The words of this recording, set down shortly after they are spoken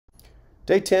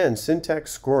Day 10,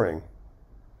 syntax scoring.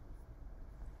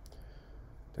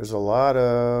 There's a lot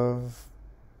of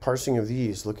parsing of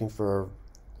these, looking for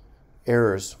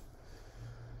errors.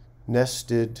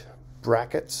 Nested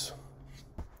brackets.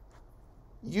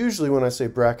 Usually when I say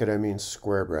bracket, I mean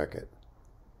square bracket.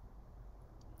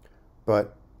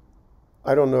 But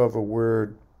I don't know of a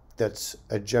word that's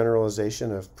a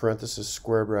generalization of parenthesis,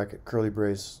 square bracket, curly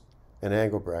brace, and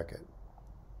angle bracket,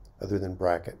 other than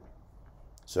bracket.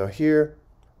 So here,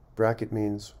 bracket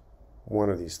means one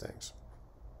of these things.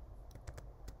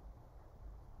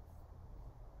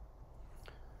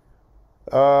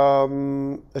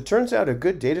 It turns out a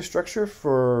good data structure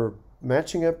for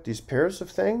matching up these pairs of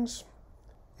things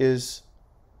is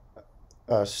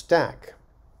a stack.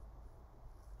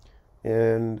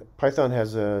 And Python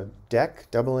has a deque,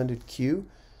 double-ended queue,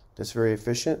 that's very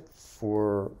efficient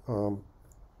for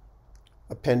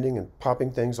appending and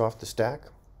popping things off the stack.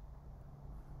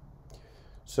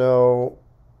 So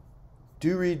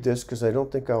do read this because I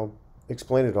don't think I'll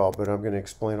explain it all, but I'm going to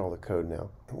explain all the code now.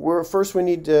 First we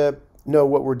need to know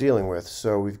what we're dealing with.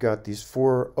 So we've got these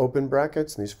 4 open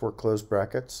brackets and these 4 closed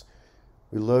brackets.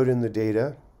 We load in the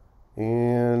data,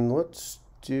 and let's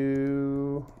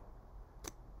do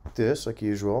this like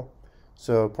usual.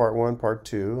 So part 1, part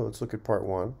 2. Let's look at part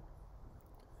 1.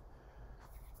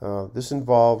 This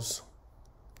involves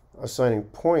assigning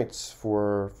points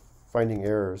for finding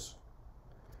errors.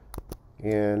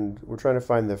 And we're trying to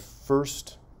find the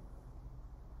first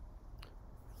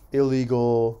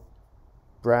illegal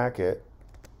bracket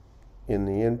in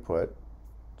the input.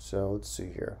 So let's see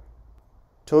here.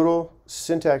 Total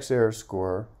syntax error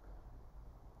score.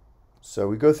 So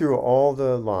we go through all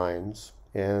the lines,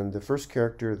 and the first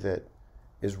character that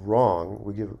is wrong,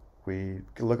 we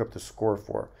look up the score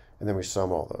for, and then we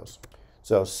sum all those.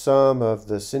 So sum of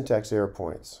the syntax error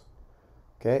points.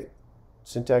 Okay,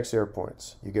 syntax error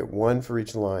points. You get 1 for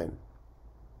each line.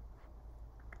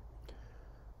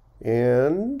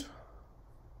 And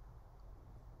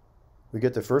we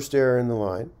get the first error in the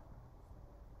line,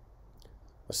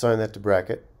 assign that to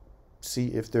bracket, see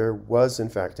if there was in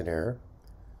fact an error.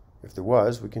 If there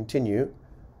was, we continue,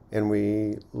 and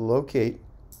we locate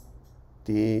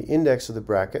the index of the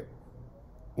bracket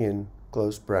in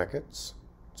closed brackets,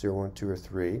 0, 1, 2, or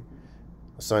 3,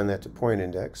 assign that to point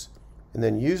index, and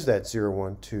then use that 0,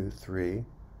 1, 2, 3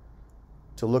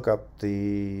 to look up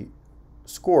the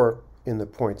score in the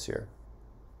points here.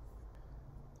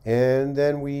 And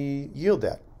then we yield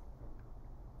that.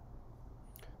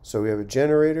 So we have a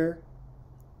generator,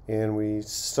 and we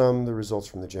sum the results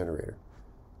from the generator.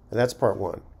 And that's part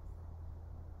 1.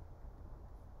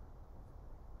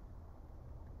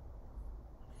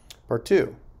 Part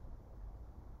 2,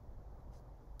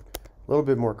 a little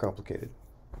bit more complicated.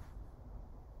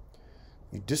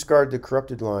 You discard the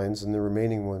corrupted lines, and the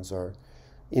remaining ones are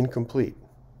incomplete.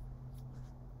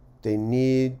 They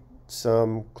need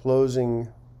some closing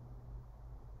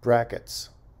brackets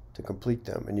to complete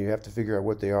them, and you have to figure out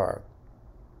what they are.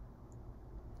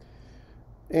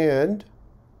 And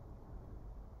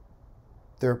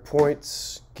there are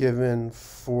points given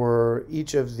for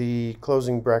each of the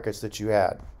closing brackets that you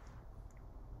add.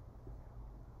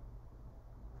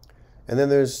 And then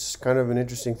there's kind of an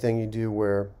interesting thing you do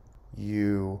where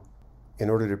you, in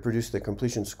order to produce the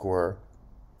completion score,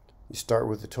 you start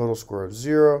with the total score of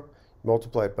 0,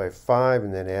 multiply it by 5,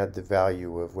 and then add the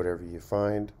value of whatever you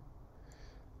find.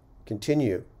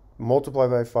 Continue. Multiply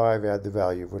by 5, add the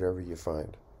value of whatever you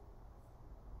find.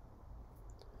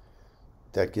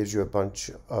 That gives you a bunch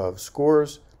of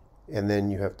scores, and then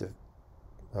you have to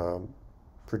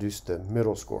produce the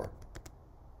middle score.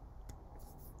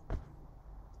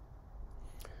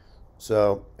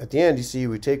 So at the end, you see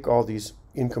we take all these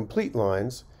incomplete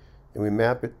lines and we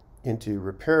map it into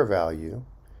repair value.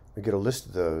 We get a list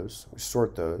of those, we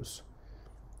sort those,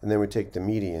 and then we take the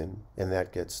median, and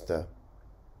that gets the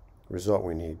result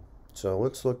we need. So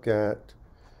let's look at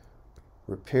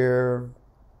repair.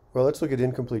 Well, let's look at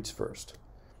incompletes first.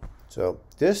 So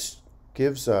this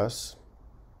gives us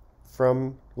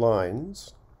from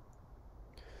lines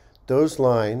those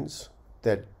lines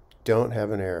that don't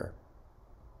have an error.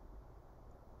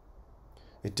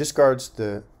 It discards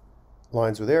the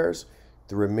lines with errors.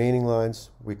 The remaining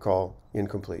lines we call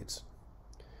incompletes.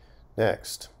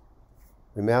 Next,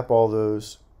 we map all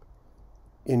those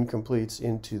incompletes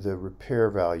into the repair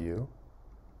value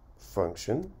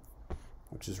function,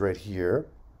 which is right here.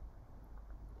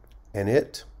 And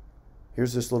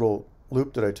here's this little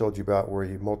loop that I told you about where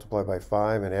you multiply by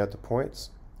 5 and add the points.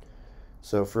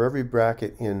 So for every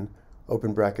bracket in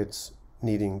open brackets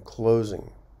needing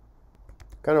closing,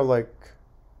 kind of like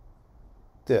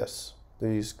this,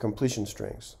 these completion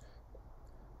strings.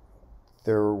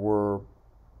 There were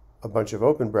a bunch of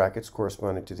open brackets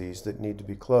corresponding to these that need to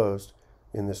be closed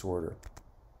in this order.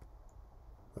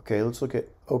 Okay, let's look at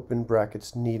open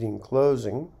brackets needing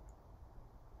closing.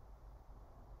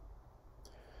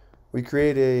 We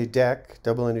create a deque,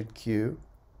 double-ended queue,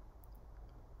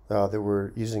 that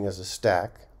we're using as a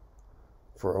stack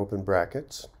for open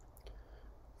brackets.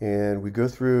 And we go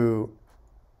through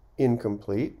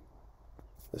incomplete,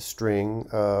 the string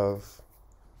of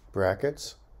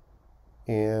brackets,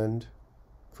 and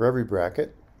for every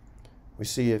bracket, we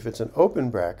see if it's an open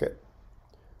bracket,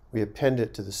 we append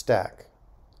it to the stack.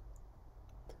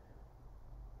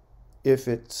 If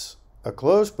it's a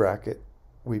closed bracket,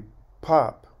 we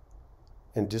pop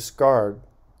and discard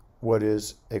what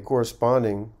is a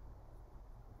corresponding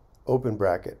open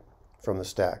bracket from the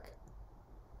stack.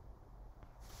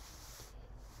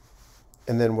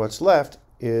 And then what's left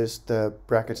is the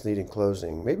brackets needing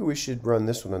closing. Maybe we should run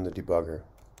this one on the debugger.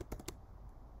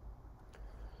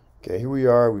 Okay, here we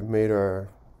are. We've made our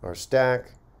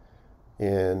stack.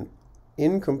 And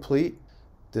incomplete,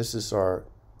 this is our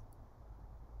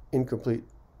incomplete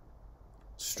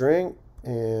string.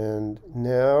 And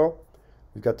now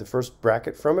we've got the first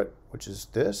bracket from it, which is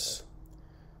this.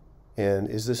 And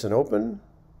is this an open?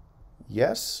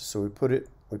 Yes. So we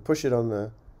push it on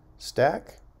the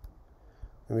stack.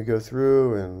 And we go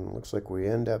through, and it looks like we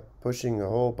end up pushing a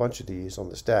whole bunch of these on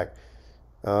the stack.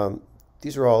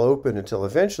 These are all open until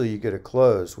eventually you get a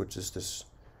close, which is this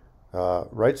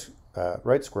right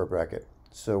square bracket.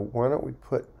 So why don't we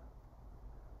put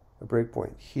a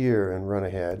breakpoint here and run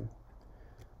ahead.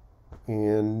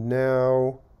 And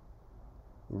now,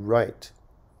 right,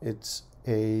 it's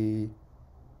a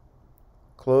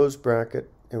closed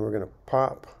bracket, and we're going to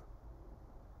pop.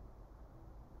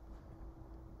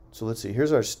 So let's see,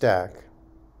 here's our stack.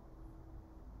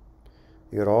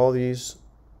 You got all these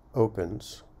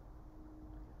opens.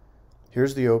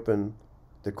 Here's the open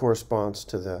that corresponds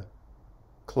to the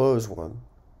closed one,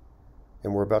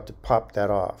 and we're about to pop that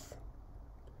off.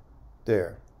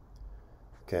 There.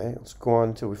 Okay, let's go on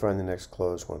until we find the next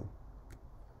closed one.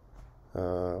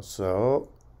 So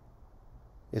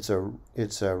it's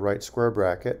a right square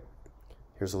bracket.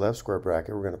 Here's a left square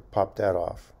bracket. We're going to pop that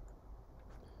off.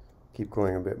 Keep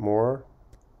going a bit more.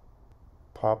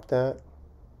 Pop that.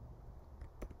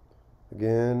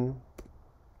 Again.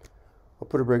 I'll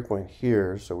put a breakpoint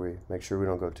here so we make sure we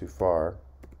don't go too far.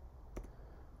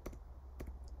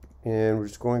 And we're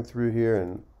just going through here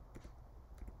and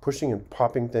pushing and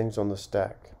popping things on the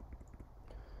stack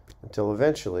until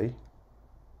eventually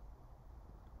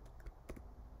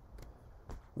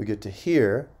we get to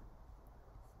here,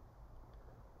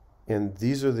 and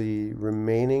these are the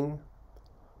remaining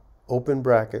open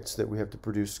brackets that we have to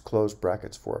produce closed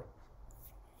brackets for.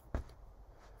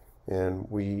 And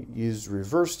we use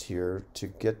reversed here to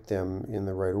get them in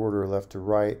the right order, left to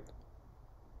right.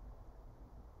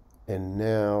 And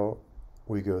now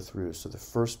we go through. So the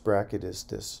first bracket is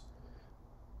this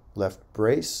left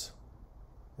brace.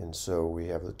 And so we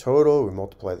have the total. We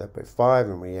multiply that by 5,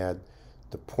 and we add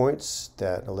the points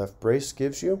that a left brace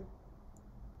gives you.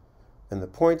 And the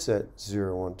points at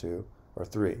 0, 1, 2 are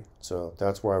 3. So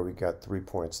that's why we got 3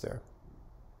 points there.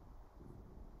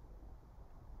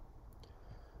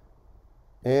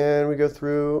 And we go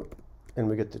through and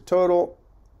we get the total,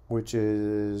 which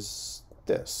is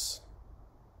this.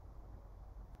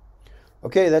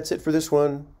 Okay, that's it for this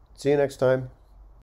one. See you next time.